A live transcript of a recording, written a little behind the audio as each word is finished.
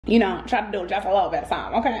You know, try to do just a little bit of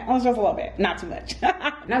time, okay? Just a little bit, not too much. And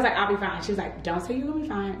I was like, I'll be fine. She was like, don't say you're gonna be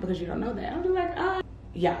fine because you don't know that. I was like,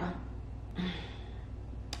 yeah.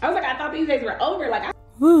 I was like, I thought these days were over. Like,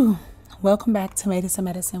 Woo. Welcome back to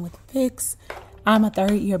Medicine with Fix. I'm a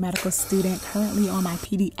third-year medical student currently on my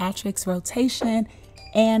pediatrics rotation.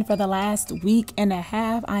 And for the last week and a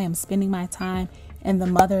half, I am spending my time in the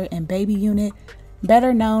mother and baby unit,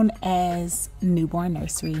 better known as newborn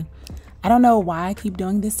nursery. I don't know why I keep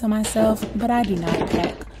doing this to myself, but I do not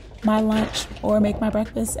pack my lunch or make my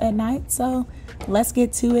breakfast at night. So let's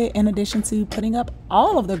get to it. In addition to putting up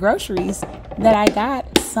all of the groceries that I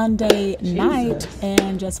got Sunday night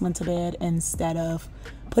and just went to bed instead of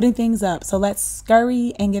putting things up. So let's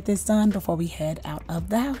scurry and get this done before we head out of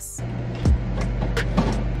the house.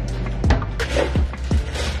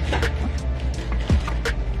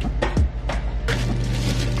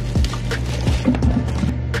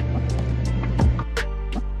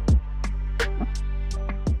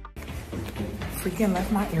 Freaking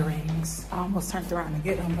left my earrings. I almost turned around to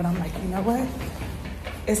get them, but I'm like, you know what?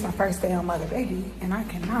 It's my first day on mother baby and I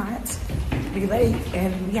cannot be late,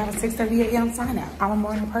 and we have a 6:30 a.m. sign out. I'm a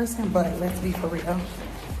morning person, but let's be for real.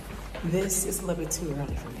 This is a little bit too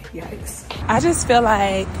early for me, yikes. I just feel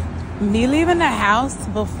like me leaving the house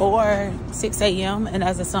before 6 a.m. and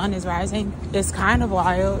as the sun is rising is kind of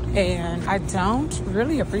wild, and I don't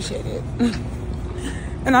really appreciate it.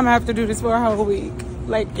 And I'm gonna have to do this for a whole week.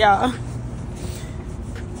 Like, y'all.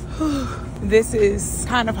 This is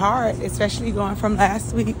kind of hard, especially going from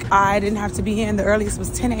last week. I didn't have to be in. The earliest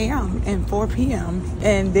was 10 a.m. and 4 p.m.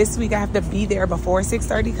 And this week I have to be there before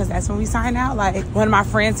 6:30 because that's when we sign out. Like, one of my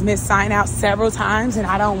friends missed sign out several times and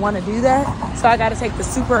I don't want to do that. So I got to take the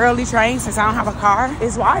super early train since I don't have a car.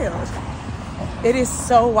 It's wild. It is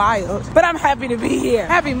so wild. But I'm happy to be here.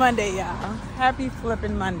 Happy Monday, y'all. Happy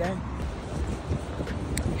flipping Monday.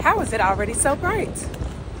 How is it already so bright?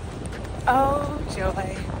 Oh,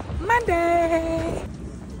 joy. Monday.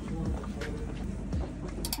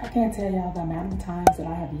 I can't tell y'all the amount of times that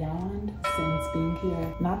I have yawned since being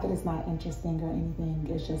here. Not that it's not interesting or anything,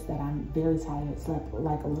 it's just that I'm very tired. Slept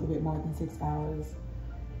like a little bit more than 6 hours,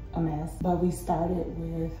 a mess. But we started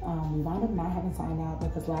with, we wound up not having sign out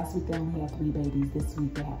because last week they only had 3 babies. This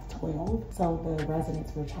week they have 12. So the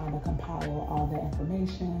residents were trying to compile all the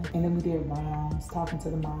information. And then we did rounds talking to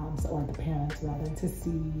the moms, or the parents rather, to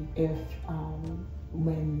see if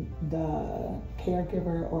when the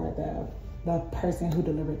caregiver or the person who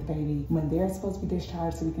delivered the baby, when they're supposed to be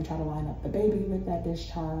discharged, so we can try to line up the baby with that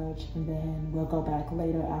discharge. And then we'll go back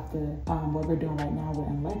later after what we're doing right now. We're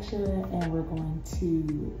in lecture and we're going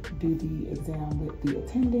to do the exam with the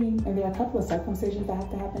attending. And there are a couple of circumcisions that have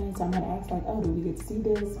to happen. So I'm gonna ask like, oh, do we get to see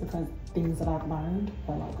this? Because things that I've learned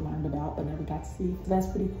or like learned about but never got to see. So that's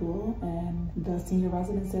pretty cool. And the senior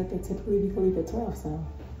residents said that typically we could leave at 12. So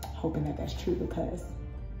hoping that that's true because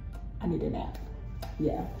I need a nap.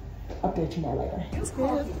 Yeah. Update you more later. It's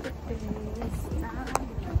good.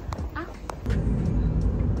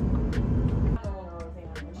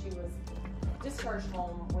 She was discharged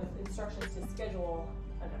home with instructions to schedule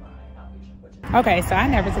an MRI outpatient. Okay, so I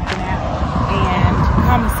never took the nap, and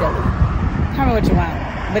call me silly. Call me what you want,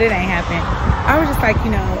 but it ain't happening. I was just like,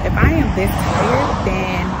 you know, if I am this tired,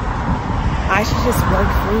 then I should just work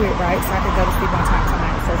through it, right? So I could go to sleep on time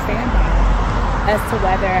tonight. So stand by as to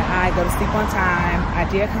whether I go to sleep on time. I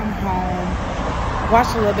did come home, watch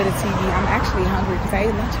a little bit of TV. I'm actually hungry because I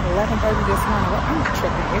ate lunch at 11:30 this morning. Well, I'm not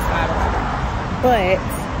tripping, it's 5:11. But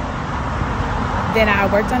then I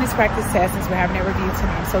worked on his practice test since we're having a review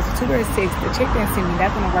tonight. So it's 2 or 6. The chick didn't see me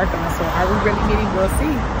nothing to work on. So are we really meeting? We'll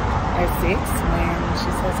see at 6 when she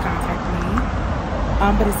says contact me.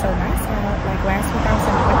 But it's so nice out. Like last week I was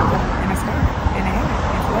in the winter and a scarf and a hat.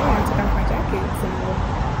 And today I took off my jacket. So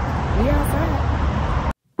we outside.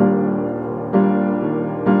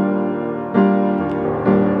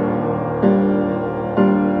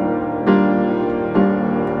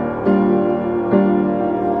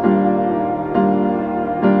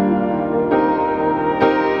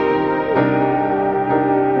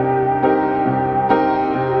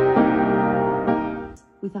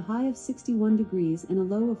 With a high of 61 degrees and a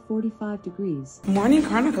low of 45 degrees. Morning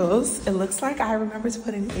Chronicles. It looks like I remember to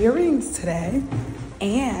put in earrings today.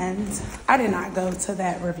 And I did not go to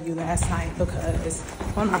that review last night because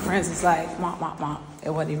one of my friends was like, mom,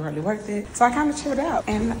 it wasn't even really worth it. So I kind of chilled out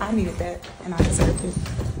and I needed that and I deserved it. So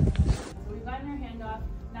we've gotten our handoff.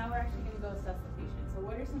 Now we're actually going to go assess the patient. So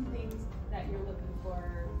what are some things that you're looking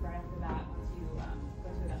for right off the bat once you go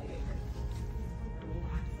to evaluate her?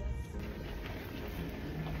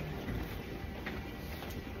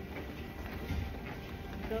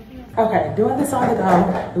 Go Okay, doing this on the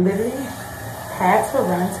go, literally had to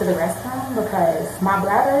run to the restroom because my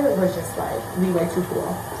bladder was just like way too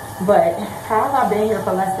full. But how have I been here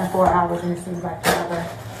for less than 4 hours and it seems like forever?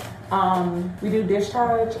 We do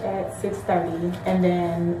discharge at 6:30, and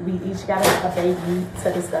then we each got a baby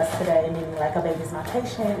to discuss today, meaning like a baby's my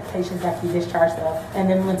patient, patients have to be discharged up. And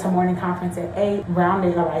then we went to morning conference at 8,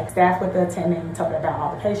 rounding, or like staff with the attending, told her about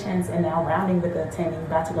all the patients, and now rounding with the attending,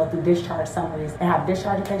 about to go through discharge summaries and have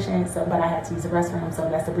discharge patients. So, but I had to use the restroom, so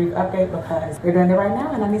that's a brief update because we're doing it right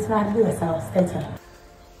now and I need to know how to do it, so stay tuned.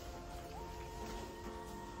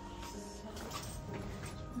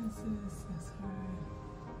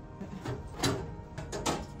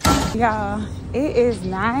 Y'all, it is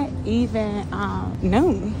not even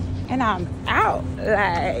noon and I'm out.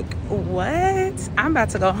 Like, what? I'm about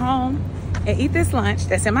to go home and eat this lunch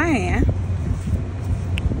that's in my hand.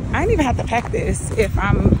 I didn't even have to pack this if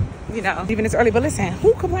I'm, you know, even this early, but listen,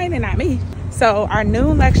 who complaining? Not me. So our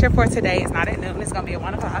noon lecture for today is not at noon, it's gonna be at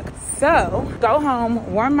 1 o'clock. So go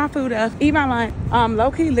home, warm my food up, eat my lunch,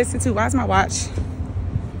 low-key listen to, why's my watch?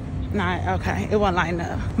 Not okay, it won't line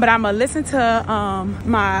up, but I'm gonna listen to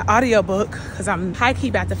my audiobook because I'm high-key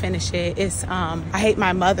about to finish it. It's I Hate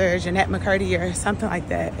My Mother, Jeanette McCurdy, or something like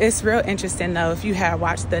that. It's real interesting though if you have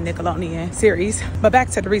watched the Nickelodeon series. But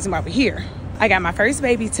back to the reason why we're here. I got my first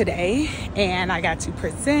baby today and I got to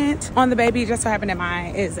present on the baby. Just so happened that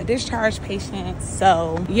mine is a discharge patient,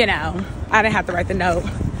 so you know, I didn't have to write the note.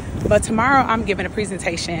 But tomorrow I'm giving a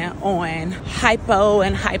presentation on hypo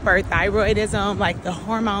and hyperthyroidism, like the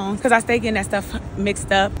hormones, because I stay getting that stuff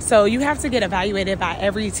mixed up. So you have to get evaluated by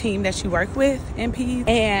every team that you work with in PEDS.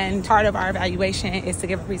 And part of our evaluation is to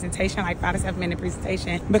give a presentation, like 5 to 7 minute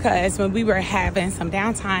presentation. Because when we were having some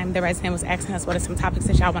downtime, the resident was asking us what are some topics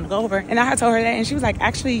that y'all want to go over. And I had told her that, and she was like,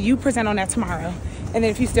 actually, you present on that tomorrow. And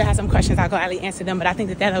then if you still have some questions, I'll gladly answer them. But I think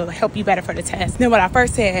that that'll help you better for the test than what I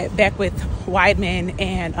first said back with Weidman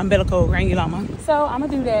and umbilical granuloma. So I'm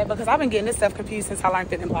gonna do that because I've been getting this stuff confused since I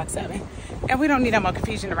learned it in Block 7. And we don't need no more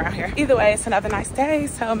confusion around here. Either way, it's another nice day.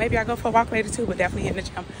 So maybe I'll go for a walk later too, but definitely in the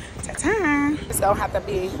gym. Ta-ta. It's gonna have to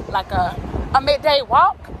be like a midday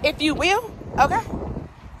walk, if you will. Okay?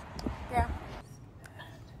 Yeah.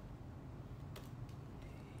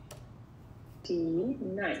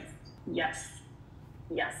 Nice. Yes.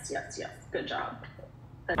 Yes, yes, yes. Good job.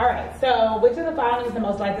 All right, so which of the following is the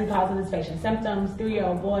most likely cause of this patient's symptoms?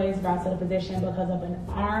 3-year-old boy is brought to the physician because of an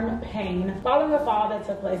arm pain following a fall that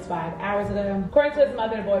took place 5 hours ago. According to his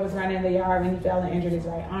mother, the boy was running in the yard when he fell and injured his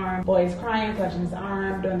right arm. Boy is crying, clutching his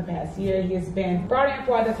arm. During the past year, he has been brought in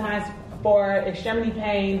 4 other times for extremity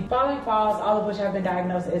pain, following falls, all of which have been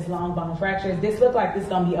diagnosed as long bone fractures. This looks like this is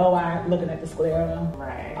gonna be OI looking at the sclera.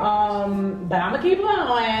 Right. But I'm gonna keep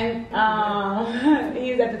going.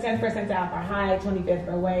 He's at the 10th percentile for height, 25th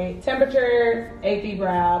for weight. Temperature,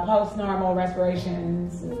 afebrile, pulse normal,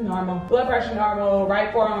 respirations normal, blood pressure normal,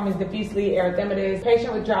 right forearm is diffusely erythematous.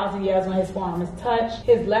 Patient withdraws and yells when his forearm is touched.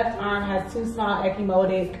 His left arm has 2 small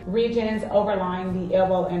ecchymotic regions overlying the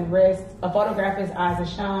elbow and wrist. A photograph of his eyes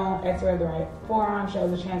is shown. X-ray of the right forearm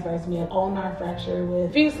shows a transverse medial ulnar fracture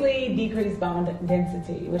with diffusely decreased bone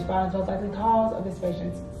density, which is most likely cause of this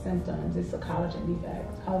patient's symptoms. It's a collagen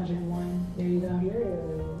defect. Collagen 1. There you go.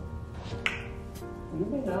 You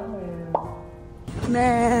be knowing.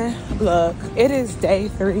 Man, look, it is day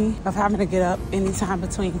 3 of having to get up anytime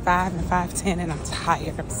between 5 and 5:10, and I'm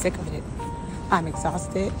tired. I'm sick of it. I'm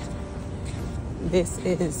exhausted. This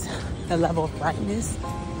is the level of brightness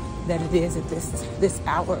that it is at this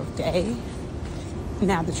hour of day.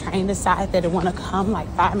 Now the train decided that it want to come like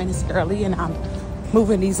 5 minutes early, and I'm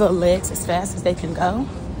moving these little legs as fast as they can go.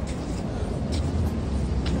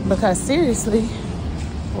 Because seriously,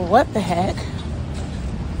 what the heck?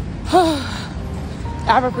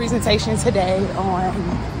 I have a presentation today on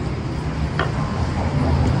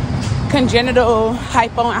congenital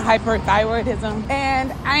hypo and hyperthyroidism,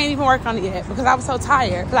 and I ain't even worked on it yet because I was so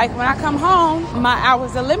tired. Like when I come home, my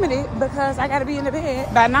hours are limited because I gotta be in the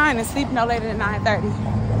bed by 9 and sleep no later than 9:30.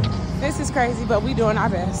 This is crazy, but we doing our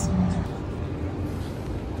best.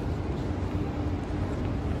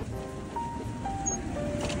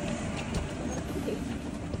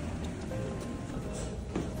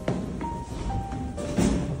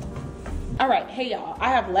 All right, hey y'all, I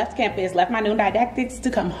have left campus, left my noon didactics to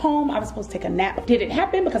come home. I was supposed to take a nap. Didn't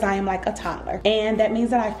happen because I am like a toddler. And that means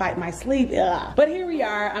that I fight my sleep. Ugh. But here we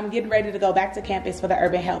are, I'm getting ready to go back to campus for the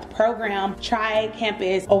Urban Health Program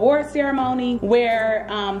Tri-Campus Award Ceremony, where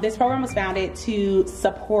this program was founded to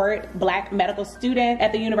support Black medical students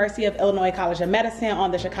at the University of Illinois College of Medicine on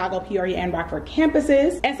the Chicago, Peoria, and Rockford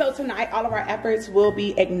campuses. And so tonight, all of our efforts will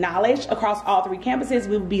be acknowledged across all 3 campuses.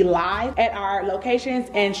 We will be live at our locations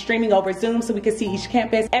and streaming over Zoom so we can see each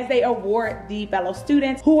campus as they award the fellow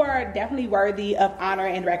students who are definitely worthy of honor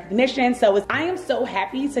and recognition. So I am so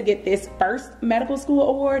happy to get this first medical school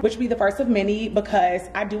award, which will be the first of many because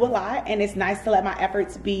I do a lot and it's nice to let my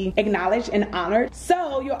efforts be acknowledged and honored.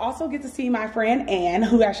 So you'll also get to see my friend Ann,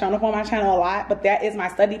 who has shown up on my channel a lot, but that is my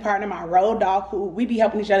study partner, my road dog, who we be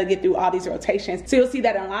helping each other get through all these rotations. So you'll see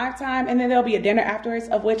that in live time, and then there'll be a dinner afterwards,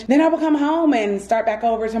 of which then I will come home and start back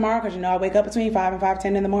over tomorrow because you know I wake up between 5 and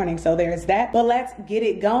 5:10 in the morning. So there's that. But let's get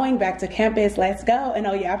it going, back to campus. Let's go. And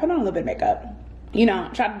oh yeah, I put on a little bit of makeup. You know,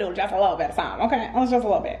 try to do it just a little bit of time, okay? Just a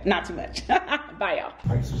little bit, not too much. Bye, y'all.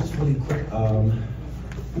 All right, so just really quick,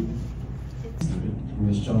 who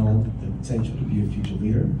has shown the potential to be a future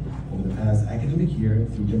leader over the past academic year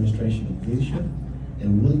through demonstration of leadership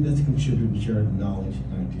and willingness to contribute and share knowledge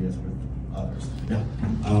and ideas with others. Now,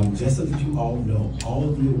 just so that you all know, all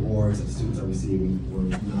of the awards that the students are receiving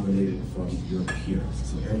were nominated from your peers.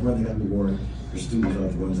 So everyone that got an award, your students are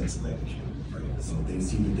the ones that selected you. Right? So they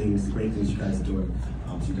see the things, the great things you guys are doing,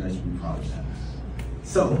 so you guys should be proud of that.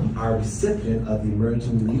 So, our recipient of the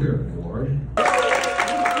Emerging Leader Award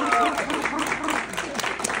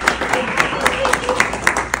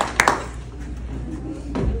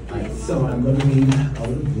So I'm going to read a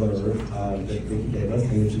little blurb that Vicki gave us,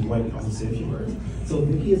 and she might also say a few words. So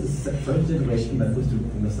Vicki is a first-generation medical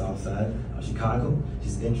student from the South Side of Chicago.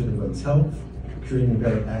 She's interested in women's health, creating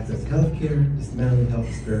better access to healthcare, dismantling health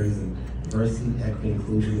disparities, and diversity, equity,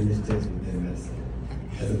 inclusion initiatives within medicine.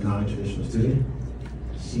 As a non-traditional student,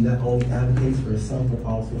 she not only advocates for herself, but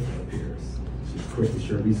also for her peers. She's quick to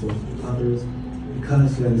share resources with others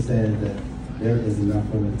because she understands that there is enough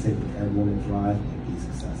women to take everyone and thrive and be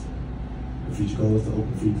successful. The future goal is to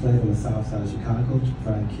open free clinic on the South Side of Chicago to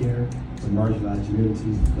provide care to marginalized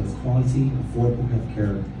communities because quality, affordable health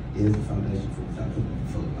care is the foundation for effective and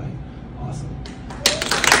fulfilling life. Awesome.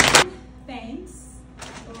 Thanks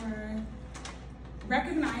for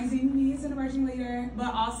recognizing me as an emerging leader,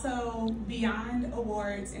 but also beyond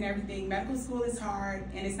awards and everything, medical school is hard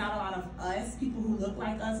and it's not a lot of us, people who look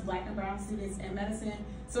like us, Black and brown students in medicine.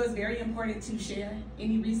 So it's very important to share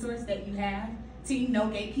any resource that you have. Team, no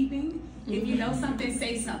gatekeeping. If you know something,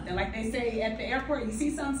 say something. Like they say at the airport, you see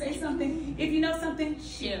something, say something. If you know something,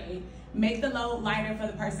 share it. Make the load lighter for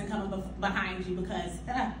the person coming behind you because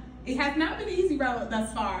it has not been an easy road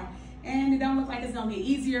thus far. And it don't look like it's gonna get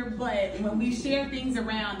easier, but when we share things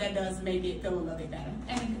around, that does make it feel a little bit better.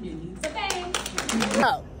 And in community. So thanks.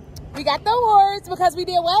 Oh, we got the awards because we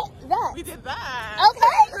did what? That. We did that.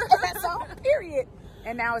 Okay. And that's all, period.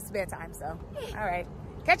 And now it's bedtime, so all right.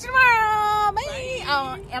 Catch you tomorrow. Bye.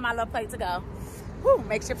 Oh, and my little plate to go. Whew,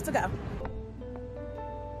 makeshift to go.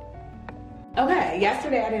 Okay,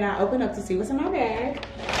 yesterday I did not open up to see what's in my bag,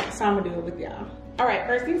 so I'm gonna do it with y'all. All right,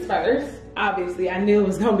 first things first. Obviously, I knew it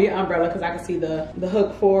was gonna be an umbrella because I could see the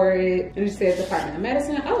hook for it. And it says Department of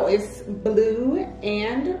Medicine. Oh, it's blue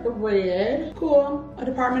and red. Cool, a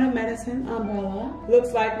Department of Medicine umbrella.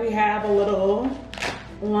 Looks like we have a little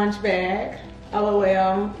lunch bag.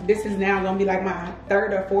 LOL, this is now gonna be like my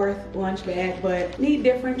 3rd or 4th lunch bag, but need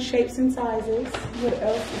different shapes and sizes. What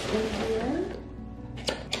else is in here?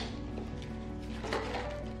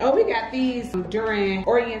 Oh, we got these during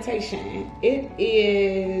orientation. It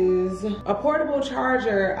is a portable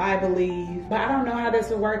charger, I believe, but I don't know how this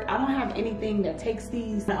will work. I don't have anything that takes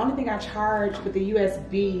these. The only thing I charge with the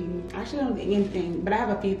USB, I actually don't need anything, but I have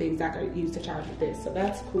a few things I could use to charge with this, so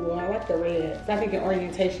that's cool. I like the red. So I think in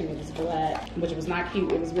orientation it was black, which was not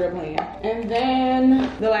cute, it was real plain. And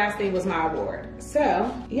then the last thing was my award.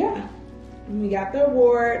 So, yeah. We got the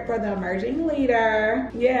award for the emerging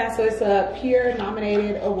leader. Yeah, so it's a peer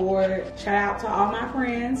nominated award. Shout out to all my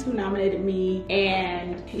friends who nominated me.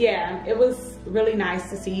 And yeah, it was really nice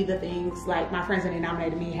to see the things like my friends that they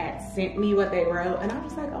nominated me had sent me what they wrote. And I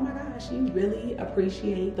was like, oh my gosh, you really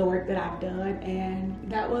appreciate the work that I've done. And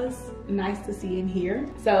that was nice to see and hear.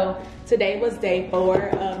 So today was day 4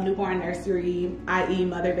 of newborn nursery, i.e.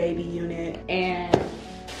 mother baby unit. And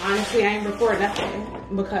honestly, I ain't record nothing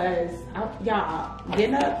because y'all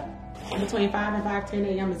getting up between 5 and 5:10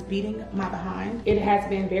 a.m. is beating my behind. It has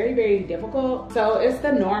been very, very difficult. So it's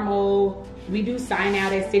the normal, we do sign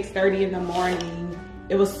out at 6:30 in the morning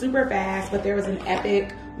It was super fast, but there was an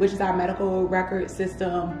Epic, which is our medical record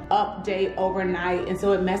system, update overnight. And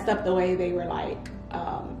so it messed up the way they were like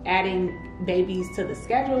adding babies to the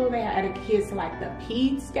schedule. They added kids to like the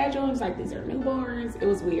peds schedule. It was like, these are newborns. It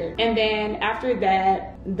was weird. And then after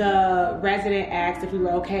that, the resident asked if we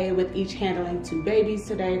were okay with each handling 2 babies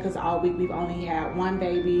today, because all week we've only had 1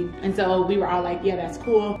 baby. And so we were all like, yeah, that's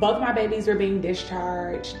cool. Both my babies were being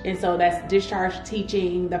discharged. And so that's discharge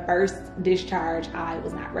teaching. The first discharge, I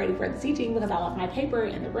was not ready for the teaching because I left my paper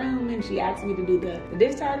in the room, and she asked me to do the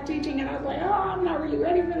discharge teaching, and I was like, oh, I'm not really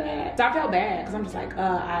ready for that. So I felt bad because I'm just like,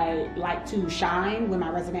 I like to shine when my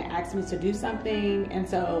resident asks me to do something. And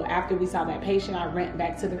so after we saw that patient, I went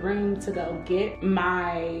back to the room to go get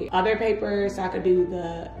my other paper so I could do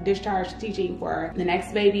the discharge teaching for the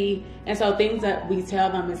next baby. And so things that we tell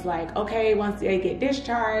them is like, okay, once they get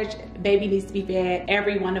discharged, baby needs to be fed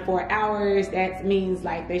every 1 to 4 hours. That means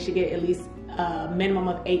like they should get at least a minimum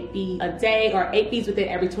of 8 feeds a day, or 8 feeds within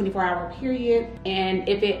every 24-hour period. And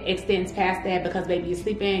if it extends past that because baby is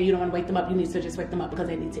sleeping, you don't want to wake them up, you need to just wake them up because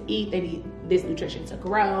they need to eat, they need this nutrition to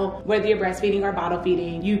grow. Whether you're breastfeeding or bottle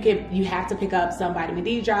feeding, you have to pick up some vitamin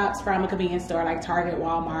D drops from a convenience store like Target,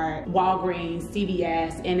 Walmart, Walgreens,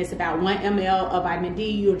 CVS, and it's about 1 ml of vitamin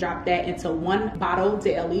D. You'll drop that into 1 bottle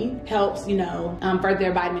daily. Helps, you know, further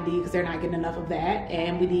their vitamin D because they're not getting enough of that.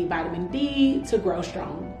 And we need vitamin D to grow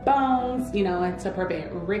strong bones, you know, and to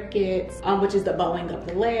prevent rickets, which is the bowing of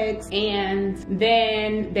the legs. And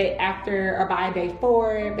then after or by day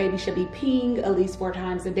 4, baby should be peeing at least 4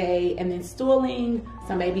 times a day, and then stooling.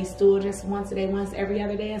 Some babies stool just once a day, once every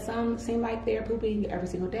other day, and some seem like they're pooping every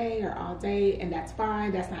single day or all day, and that's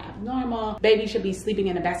fine. That's not abnormal. Baby should be sleeping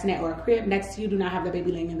in a bassinet or a crib next to you. Do not have the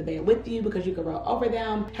baby laying in the bed with you because you can roll over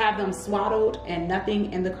them. Have them swaddled and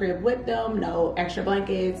nothing in the crib with them. No extra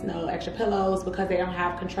blankets, no extra pillows, because they don't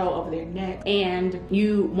have control over their neck. And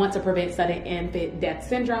you want to prevent sudden infant death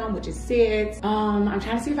syndrome, which is SIDS. I'm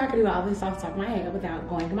trying to see if I can do all this off the top of my head without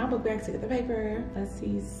going to my book bag to get the paper. Let's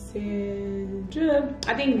see, SIDS.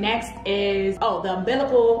 I think next is, the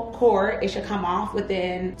umbilical cord. It should come off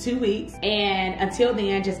within 2 weeks. And until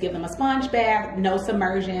then, just give them a sponge bath, no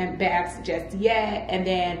submersion baths just yet. And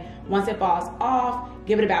then once it falls off,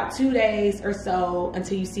 give it about 2 days or so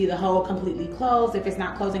until you see the hole completely closed. If it's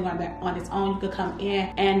not closing on its own, you could come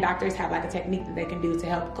in, and doctors have like a technique that they can do to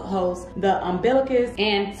help close the umbilicus.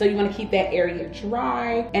 And so you want to keep that area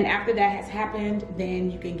dry. And after that has happened, then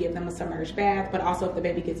you can give them a submerged bath. But also if the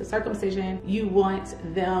baby gets a circumcision, you want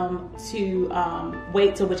them to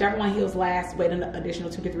wait till whichever one heals last, wait an additional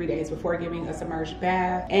 2 to 3 days before giving a submerged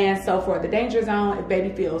bath. And so for the danger zone, if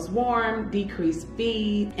baby feels warm, decrease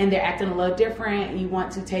feed, and they're acting a little different, you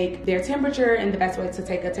want to take their temperature. And the best way to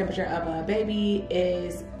take a temperature of a baby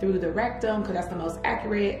is through the rectum, because that's the most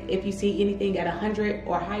accurate. If you see anything at 100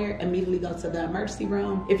 or higher, immediately go to the emergency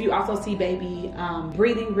room. If you also see baby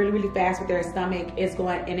breathing really, really fast with their stomach is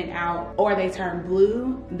going in and out, or they turn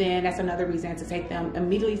blue, then that's another reason to take them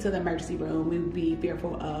immediately to the emergency room. We would be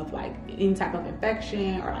fearful of like any type of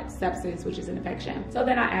infection or like sepsis, which is an infection. So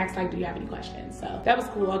then I asked, like, do you have any questions? So that was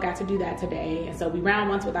cool. I got to do that today. And so we round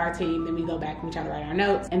once with our team, then we go back and we try to write our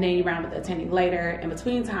notes, and then you round with the attending later. In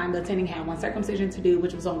between time, the attending had 1 circumcision to do,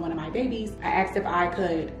 which was on one of my babies. I asked if I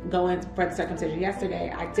could go in for the circumcision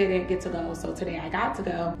yesterday. I didn't get to go, so today I got to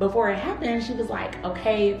go. Before it happened, she was like,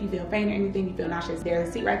 okay, if you feel faint or anything, you feel nauseous, there's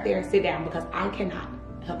a seat right there, sit down, because I cannot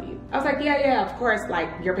help you. I was like, yeah, of course, like,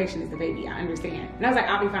 your patient is the baby, I understand. And I was like,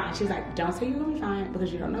 I'll be fine. She was like, don't say you're gonna be fine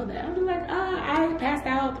because you don't know that. I was like, I passed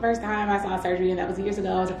out the first time I saw surgery, and that was years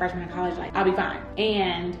ago. I was a freshman in college, like, I'll be fine.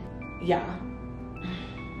 And yeah,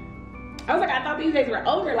 I was like, I thought these days were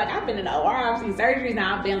over. Like, I've been in the OR, I've seen surgeries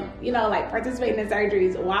now, I've been, you know, like, participating in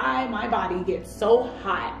surgeries. Why my body gets so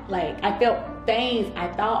hot? Like, I felt veins. I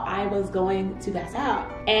thought I was going to pass out.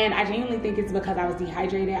 And I genuinely think it's because I was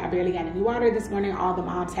dehydrated. I barely got any water this morning. All the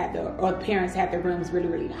moms had or the parents had their rooms really,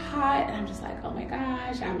 really hot. And I'm just like, oh my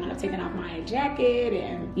gosh, I wound up taking off my jacket.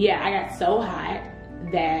 And yeah, I got so hot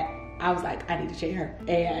that I was like, I need a chair.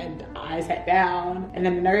 And I sat down, and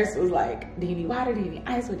then the nurse was like, do you need water? Do you need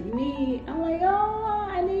ice? What do you need? I'm like,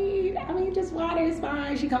 I mean, just water is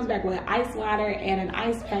fine. She comes back with ice water and an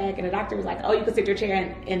ice pack, and the doctor was like, oh, you can sit your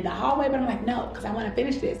chair in the hallway. But I'm like, no, because I want to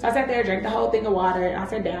finish this. So I sat there, drank the whole thing of water, and I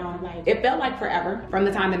sat down. Like, it felt like forever from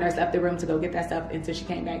the time the nurse left the room to go get that stuff until she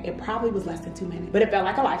came back. It probably was less than 2 minutes, but it felt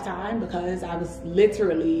like a lifetime because I was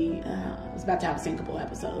literally, I was about to have a syncopal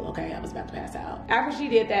episode, okay? I was about to pass out. After she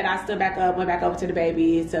did that, I stood back up, went back over to the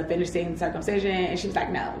baby to finish seeing the circumcision, and she was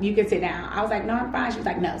like, no, you can sit down. I was like, no, I'm fine. She was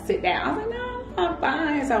like, no, sit down. I was like, no, I'm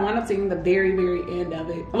fine. So I wound up seeing the very, very end of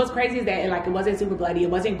it. And what's crazy is that it wasn't super bloody. It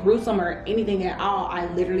wasn't gruesome or anything at all. I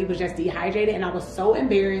literally was just dehydrated and I was so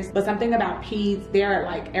embarrassed. But something about peds, they're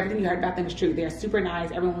like, everything you heard about them is true. They're super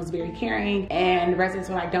nice. Everyone was very caring. And residents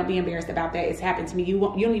were like, don't be embarrassed about that. It's happened to me. You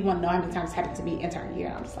don't even want to know how many times it's happened to me entire year.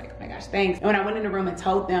 And I'm just like, oh my gosh, thanks. And when I went in the room and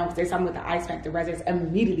told them, because they saw me with the ice pack, the residents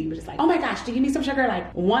immediately were just like, oh my gosh, do you need some sugar?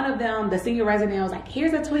 Like one of them, the senior resident was like,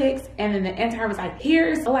 here's a Twix. And then the intern was like,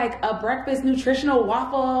 here's like a breakfast nutritional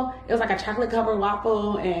waffle. It was like a chocolate covered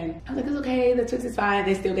waffle. And I was like, it's okay, the Twix is fine.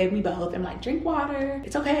 They still gave me both. I'm like, drink water.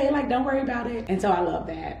 It's okay, like don't worry about it. And so I love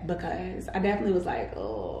that because I definitely was like,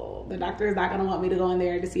 oh, the doctor is not gonna want me to go in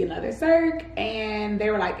there to see another circ. And they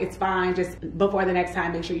were like, it's fine, just before the next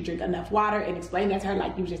time, make sure you drink enough water, and explain that to her,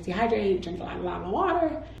 like you just dehydrated, drink a lot of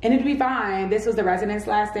water, and it'd be fine. This was the resident's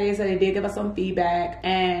last day, so they did give us some feedback,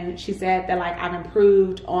 and she said that like I've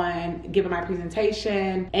improved on giving my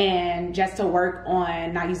presentation and just to work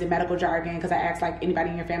on not using medical jargon, because I asked like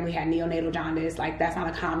anybody in your family had neonatal jaundice, like that's not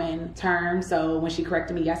a common term. So when she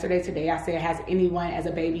corrected me yesterday, today I said, has anyone as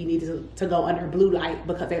a baby needed to go under blue light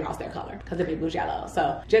because they lost their color because the baby was yellow?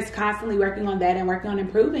 So just constantly working on that and working on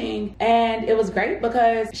improving. And it was great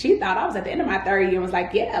because she thought I was at the end of my third year and was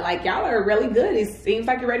like, yeah, like y'all are really good. It seems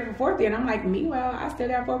like you're ready for fourth year. And I'm like, meanwhile, I still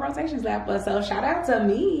have 4 rotations left. But so shout out to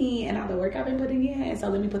me and all the work I've been putting in. And so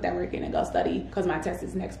let me put that work in and go study because my test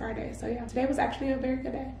is next Friday. So yeah, today was actually a very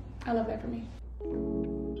good day. I love that for me.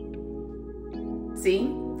 See,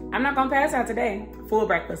 I'm not gonna pass out today. Full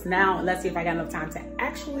breakfast. Now let's see if I got enough time to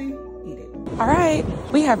actually eat it. All right,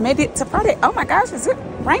 we have made it to Friday. Oh my gosh, is it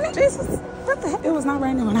raining? Jesus, what the heck? It was not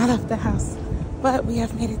raining when I left the house, but we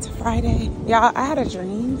have made it to Friday. Y'all, I had a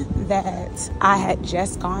dream that I had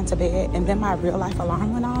just gone to bed and then my real life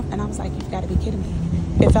alarm went off and I was like, you've got to be kidding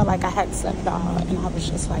me. It felt like I hadn't slept at all and I was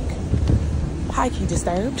just like high-key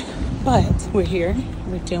disturbed, but we're here,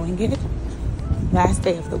 we're doing it. Last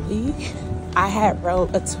day of the week. I had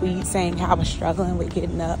wrote a tweet saying how I was struggling with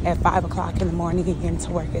getting up at 5 o'clock in the morning and getting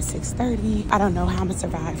to work at 6:30. I don't know how I'm gonna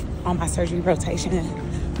survive on my surgery rotation.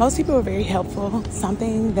 Most people were very helpful.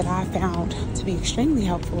 Something that I found to be extremely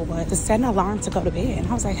helpful was to set an alarm to go to bed. And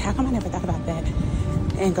I was like, how come I never thought about that?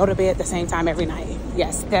 And go to bed at the same time every night.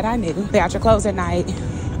 Yes, that I knew. Lay out your clothes at night.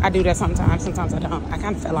 I do that sometimes I don't. I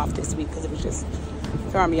kind of fell off this week because it was just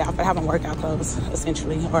throwing me off, but having workout clothes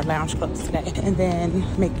essentially, or lounge clothes today, and then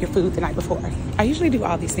make your food the night before. I usually do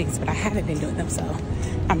all these things, but I haven't been doing them, so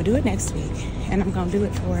I'm gonna do it next week, and I'm gonna do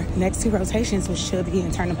it for the next 2 rotations, which should be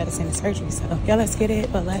internal medicine and surgery. So yeah, let's get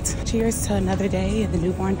it. But let's cheers to another day in the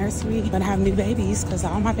newborn nursery. I'm gonna have new babies because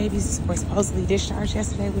all my babies were supposedly discharged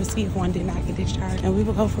yesterday. We'll see if one did not get discharged, and we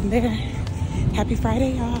will go from there. Happy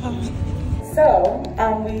Friday, y'all. So,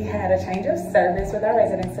 we had a change of service with our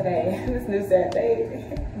residents today. This new set,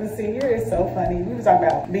 the senior is so funny. We were talking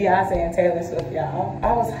about Beyonce and Taylor Swift, y'all.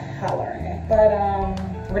 I was hollering. But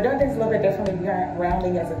we're doing things a little bit differently. We aren't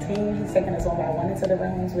rounding as a team. He's taking us one by one into the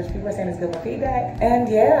rooms, which people are saying is good for feedback. And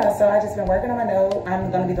yeah, so I just been working on my note.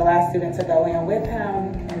 I'm gonna be the last student to go in with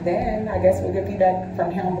him. And then I guess we'll get feedback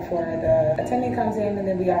from him before the attending comes in, and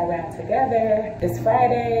then we all round together. It's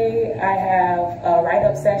Friday. I have a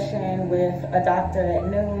write-up session with a doctor at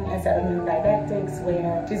noon instead of noon didactics,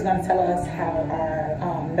 where she's gonna tell us how our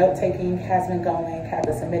note-taking has been going, have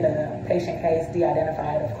to submit a patient case,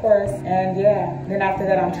 de-identified of course. And yeah, then after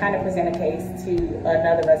that I'm trying to present a case to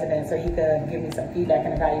another resident so he could give me some feedback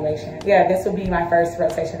and evaluation. Yeah, this will be my first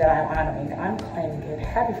rotation that I'm honoring. I'm claiming it.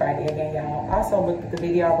 Happy Friday again, y'all. Also looked at the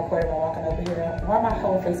video I recorded while walking over here. Why my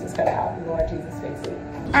whole face was cut out. Lord Jesus, fix it.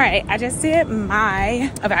 All right, I just did my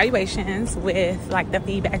evaluations with like the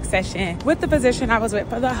feedback session with the physician I was with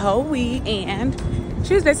for the whole week, and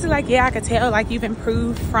she was basically like, yeah, I could tell like you've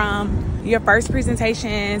improved from your first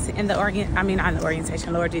presentations in the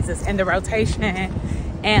Lord Jesus, in the rotation.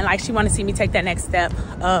 And like she wanted to see me take that next step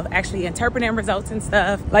of actually interpreting results and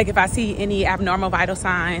stuff. Like if I see any abnormal vital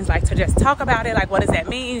signs, like to just talk about it. Like, what does that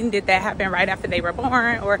mean? Did that happen right after they were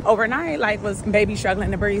born or overnight? Like, was baby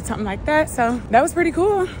struggling to breathe? Something like that. So that was pretty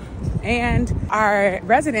cool. And our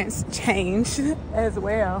residents changed as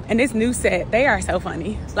well. And this new set, they are so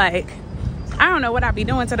funny. Like, I don't know what I be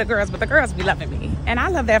doing to the girls, but the girls be loving me. And I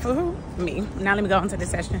love that for who? Me. Now let me go into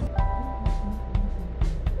this session.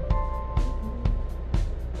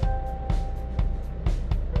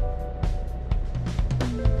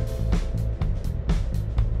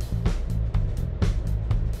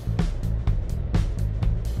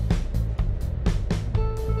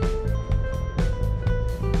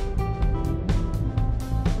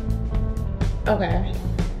 Okay.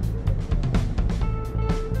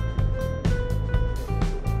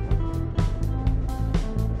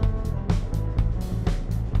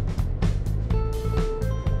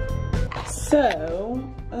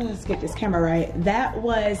 So let's get this camera right. That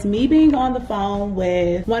was me being on the phone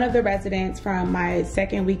with one of the residents from my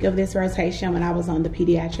second week of this rotation when I was on the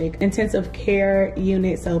pediatric intensive care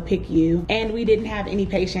unit, so PICU. And we didn't have any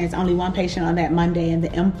patients, only one patient on that Monday, and the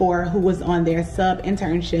M4 who was on their sub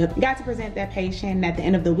internship got to present that patient. And at the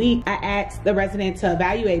end of the week, I asked the resident to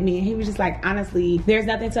evaluate me, and he was just like, honestly, there's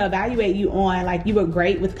nothing to evaluate you on. Like, you were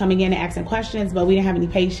great with coming in and asking questions, but we didn't have any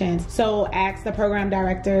patients. So ask the program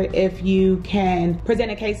director if you can present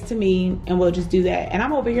a case to me and we'll just do that. And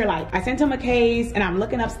I'm over here like, I sent him a case and I'm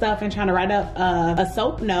looking up stuff and trying to write up a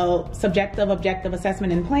SOAP note, subjective, objective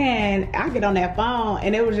assessment and plan. I get on that phone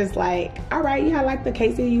and it was just like, all right, yeah, I like the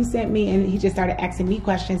case that you sent me. And he just started asking me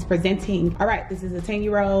questions, presenting, all right, this is a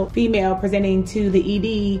 10-year-old female presenting to the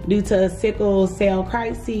ED due to sickle cell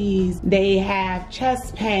crises. They have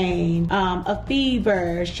chest pain, a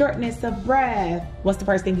fever, shortness of breath. What's the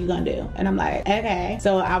first thing you're gonna do? And I'm like, okay.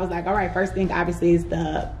 So I was like, all right, first thing obviously is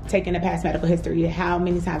taking the past medical history. How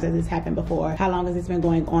many times has this happened before? How long has this been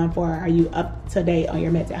going on for? Are you up to date on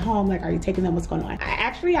your meds at home? Like, are you taking them? What's going on?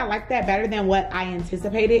 I like that better than what I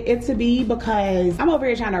anticipated it to be, because I'm over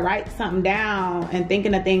here trying to write something down and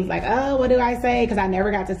thinking of things like, oh, what do I say? Because I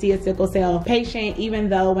never got to see a sickle cell patient, even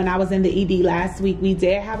though when I was in the ED last week, we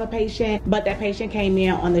did have a patient, but that patient came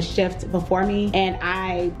in on the shift before me and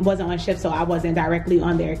I wasn't on shift, so I wasn't directly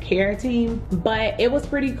on their care team. But it was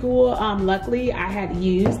pretty cool. Luckily, I had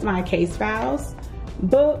used my case files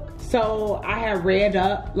book, so I had read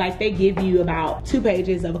up, like they give you about 2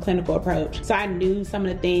 pages of a clinical approach, so I knew some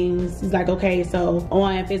of the things. It's like, okay, so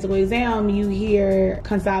on physical exam you hear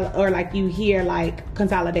consolidation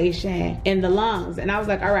in the lungs, and I was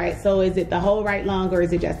like, all right, so is it the whole right lung or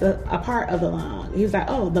is it just a part of the lung? He was like,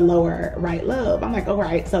 oh, the lower right lobe. I'm like, all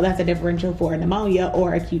right, so that's a differential for pneumonia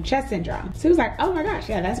or acute chest syndrome. So he was like, oh my gosh,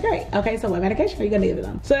 yeah, that's great. Okay, so what medication are you gonna give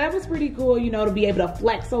them? So that was pretty cool, you know, to be able to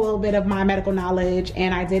flex a little bit of my medical knowledge.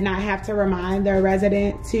 And I did not have to remind the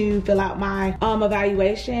resident to fill out my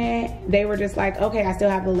evaluation. They were just like, okay, I still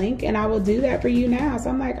have the link and I will do that for you now. So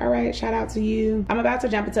I'm like, all right, shout out to you. I'm about to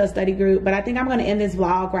jump into a study group, but I think I'm gonna end this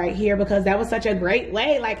vlog right here because that was such a great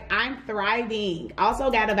way. Like, I'm thriving. Also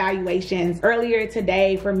got evaluations earlier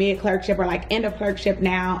today for mid clerkship or like end of clerkship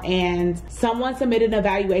now, and someone submitted an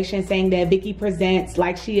evaluation saying that Vicky presents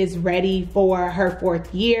like she is ready for her 4th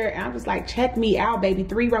year. And I'm just like, check me out, baby.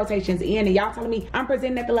 3 rotations in and y'all telling me I'm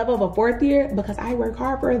presenting at the level of a 4th year because I work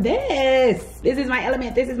hard for this. This is my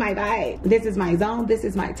element. This is my vibe. This is my zone. This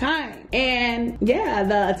is my time. And yeah,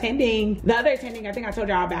 the other attending, I think I told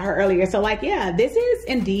y'all about her earlier. So like, yeah, this is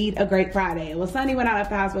indeed a great Friday. It was sunny when I left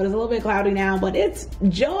the hospital. It's a little bit cloudy now, but it's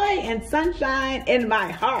joy and sunshine in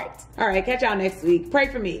my heart. All right, catch y'all next week. Pray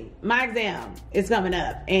for me. My exam is coming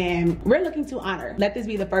up and we're looking to honor. Let this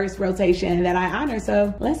be the first rotation that I honor.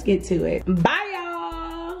 So let's get to it. Bye, y'all.